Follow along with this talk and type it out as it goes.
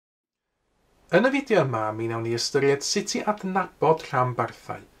Yn y fideo yma, mi wnawn ni ystyried sut i adnabod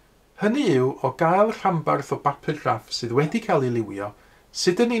Rhanbarthau. Hynny yw, o gael rhanbarth o bapur graff sydd wedi cael ei liwio,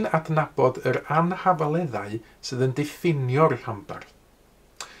 sut ni'n adnabod yr anhafaleddau sydd yn diffinio'r rhanbarth.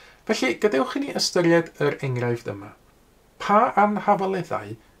 Felly, gadewch i ni ystyried yr enghraifft yma. Pa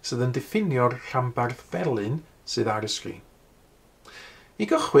anhafaleddau sydd yn diffinio'r rhanbarth felyn sydd ar y sgrin? I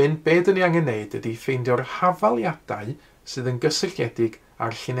gychwyn, be dyn ni angen wneud ydy ffeindio'r hafaliadau sydd yn gysylltiedig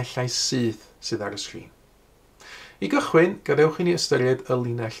â'r llinellau syth sydd ar y sgrin. I gychwyn, gadewch i ni ystyried y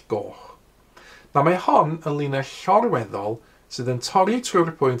linell goch. Na mae hon yn linell llorweddol sydd yn torri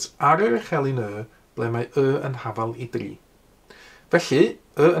trwy'r pwynt ar yr uchelin y ble mae y yn hafal i 3. Felly,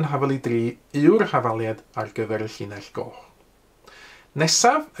 y yn hafal i 3 yw'r hafaliad ar gyfer y llinell goch.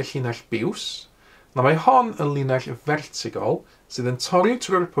 Nesaf, y llinell biws, na mae hon yn linell vertigol sydd yn torri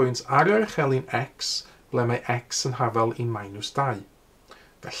trwy'r pwynt ar yr uchelin x ble mae x yn hafal i -2.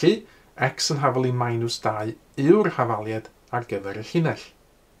 Felly, x yn hafal i -2 yw'r hafaliad ar gyfer y llinell.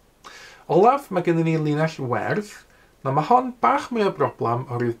 Olaf, mae gennym ni linell werdd, na mae hon bach mwy o broblam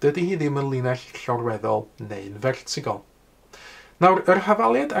oherwydd dydy hi ddim yn linell llorweddol neu'n vertigol. Nawr, yr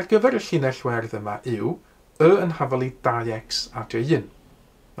hafaliad ar gyfer y llinell werdd yma yw y yn hafal i 2x adio 1.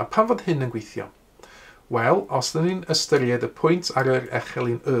 Na pam fod hyn yn gweithio? Wel, os ydyn ni'n ystyried y pwynt ar yr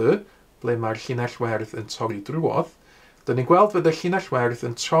uchelin y, ble mae'r llinell werdd yn torri drwodd, dyn ni'n gweld fod y llinell werdd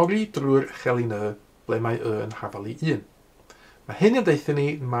yn torri drwy'r uchelin y, ble mae y yn hafal i 1. Mae hyn yn deithio ni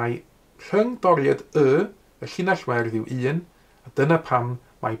mae rhyngdoriad y llinell werdd yw 1, a dyna pam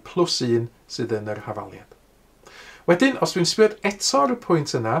mae +1 sydd yn yr hafaliad. Wedyn, os dwi'n sbio eto ar y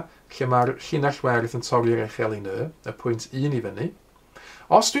pwynt yna, lle mae'r llinell werdd yn torri'r uchelin y pwynt 1 i fyny,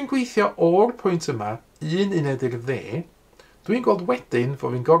 os dwi'n gweithio o'r pwynt yma 1 uned i'r dde, dwi'n gweld wedyn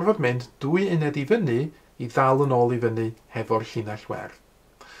fod fi'n gorfod mynd 2 uned i fyny i ddal yn ôl i fyny hefo'r llinell werdd.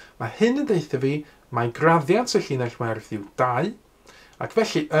 Mae hyn yn deithio fi mae graddiant y llinell werdd yw 2, ac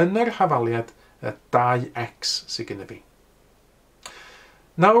felly yn yr hafaliad y 2x sydd gyda fi.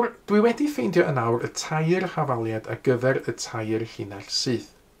 Nawr, dwi wedi ffeindio yn awr y tair hafaliad ar gyfer y tair llinell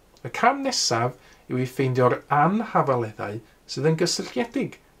syth. Y cam nesaf yw i ffeindio'r anhafaleddau sydd yn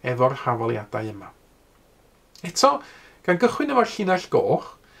gysylltiedig efo'r hafaliadau yma. Eto, gan gychwyn efo'r llinell goch,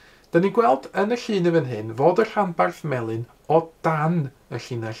 dyn ni'n gweld yn y llun y fan hyn fod y rhanbarth melyn o dan y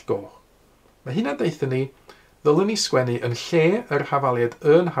llinell goch. Mae hynna'n deithio ni, ddylwn ni sgwennu yn lle yr hafaliad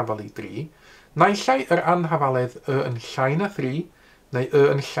y yn hafal i 3, naillai yr anhafaledd y yn llai na 3, neu y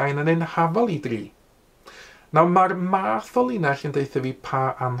yn llai na'n hafal i 3. Nawr mae'r math o linell yn deithio fi pa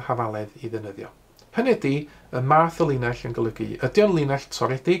anhafaledd i ddefnyddio. Hynny ydy, y math o linell yn golygu ydy o'n linell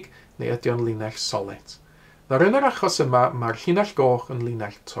toredig neu ydy o'n linell solet. Nawr yn yr achos yma, mae'r llinell goch yn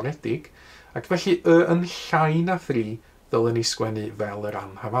linell toredig, ac felly y yn llai na 3 ddylwn ni sgwennu fel yr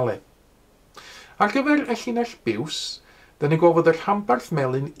anhafaledd. Ar gyfer y llinell biws, dyn ni'n gweld fod y rhanbarth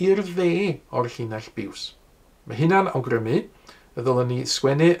melyn i'r dde o'r llinell biws. Mae hynna'n awgrymu y ddylwn ni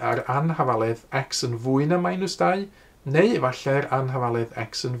sgwennu ar anhafaledd x yn fwy na -2, neu efallai'r anhafaledd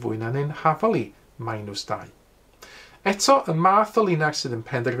x yn fwy na neu'n hafal i -2. Eto, y math o linell sydd yn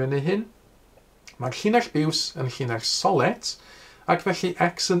penderfynu hyn, mae'r llinell biws yn llinell solet, ac felly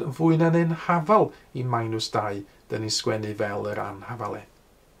x yn fwy na neu'n hafal i -2, dyn ni'n sgwennu fel yr anhafaledd.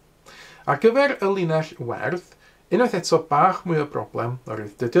 Ar gyfer y linell werdd, unwaith eto bach mwy o broblem,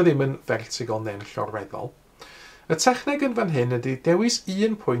 oherwydd dydy o ddim yn vertigol neu'n llorweddol. Y techneg yn fan hyn ydy dewis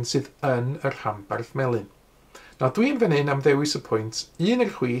un pwynt sydd yn y rhanbarth melyn. Nawr dwi'n fan hyn am ddewis y pwynt 1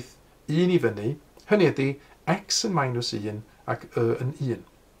 i'r chwith, 1 i fyny, hynny ydy x yn -1 ac y yn 1.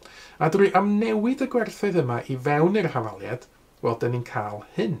 A drwy amnewid y gwerthoedd yma i fewn i'r hafaliad, wel, dyn ni'n cael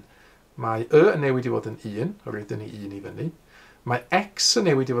hyn. Mae y yn newid i fod yn 1, oherwydd dyn ni 1 i fyny. Mae x yn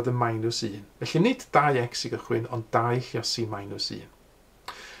newid i fod yn -1. Felly nid 2x i gychwyn, ond 2 lluosi -1.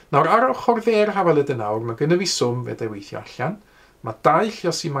 Nawr, ar ochr dde'r hafaliad yn awr, mae gynnu fi swm fe weithio allan. Mae 2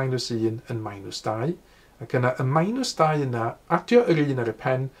 lluosi -1 yn -2, ac yna y -2 yna, adio yr 1 ar y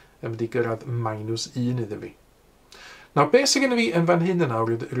pen, yn mynd i gyrraedd -1 iddo fi. Nawr, beth sydd gennym fi yn fan hyn yn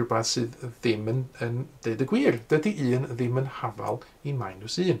awr rhywbeth sydd ddim yn deud y gwir. Dydy 1 ddim yn hafal i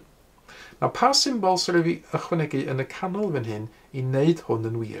 -1. Nawr, pa symbol sy'n rhaid fi ychwanegu yn y canol fan hyn i wneud hwn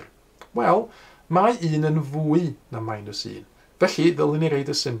yn wir? Wel, mae 1 yn fwy na -1. Felly, ddylwn ni reid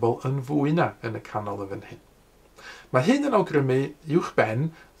y symbol yn fwy na yn y canol y fan hyn. Mae hyn yn awgrymu uwch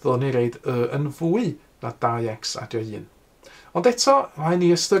ben, ddylwn ni reid y yn fwy na 2x adio 1. Ond eto, mae ni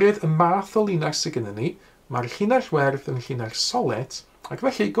ystyried y math o linell sydd gennym ni, mae'r llinell werdd yn llinell solet, ac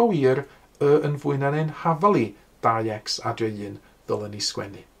felly go wir y yn fwy na neu'n hafal i 2x adio 1 ddylwn ni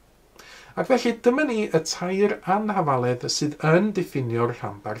sgwennu. Ac felly dyma ni y tair anhafaledd sydd yn diffinio'r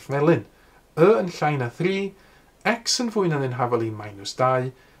rhanbarth melyn. yn llai na 3, x yn fwy na'n Anhafali minus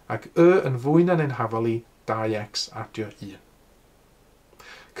 2, ac yn fwy na'n Anhafali 2x adio 1.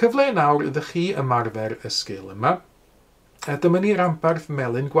 Cyfle nawr ydych chi ymarfer y sgil yma, a dyma ni rhanbarth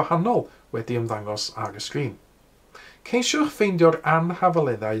melyn gwahanol wedi ymddangos ar y sgrin. Ceisiwch ffeindio'r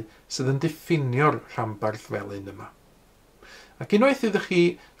anhafaleddau sydd yn diffinio'r rhanbarth felyn yma. Ac unwaith ydych chi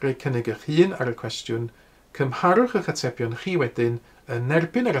rhoi cynnig eich hun ar y cwestiwn, cymharwch eich atebion chi wedyn yn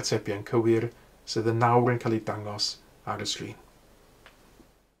erbyn yr atebion cywir sydd yn nawr yn cael ei dangos ar y sgrin.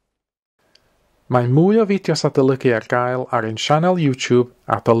 Mae mwy o fideos adolygu ar gael ar ein sianel YouTube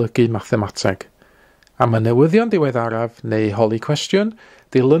Adolygu Mathemateg. Am y newyddion diweddaraf neu holi cwestiwn,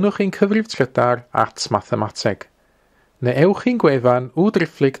 dilynwch ein cyfrif trydar @mathemateg. Neu ewch i'n gwefan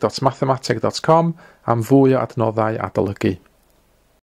www.mathemateg.com am fwy o adnoddau adolygu.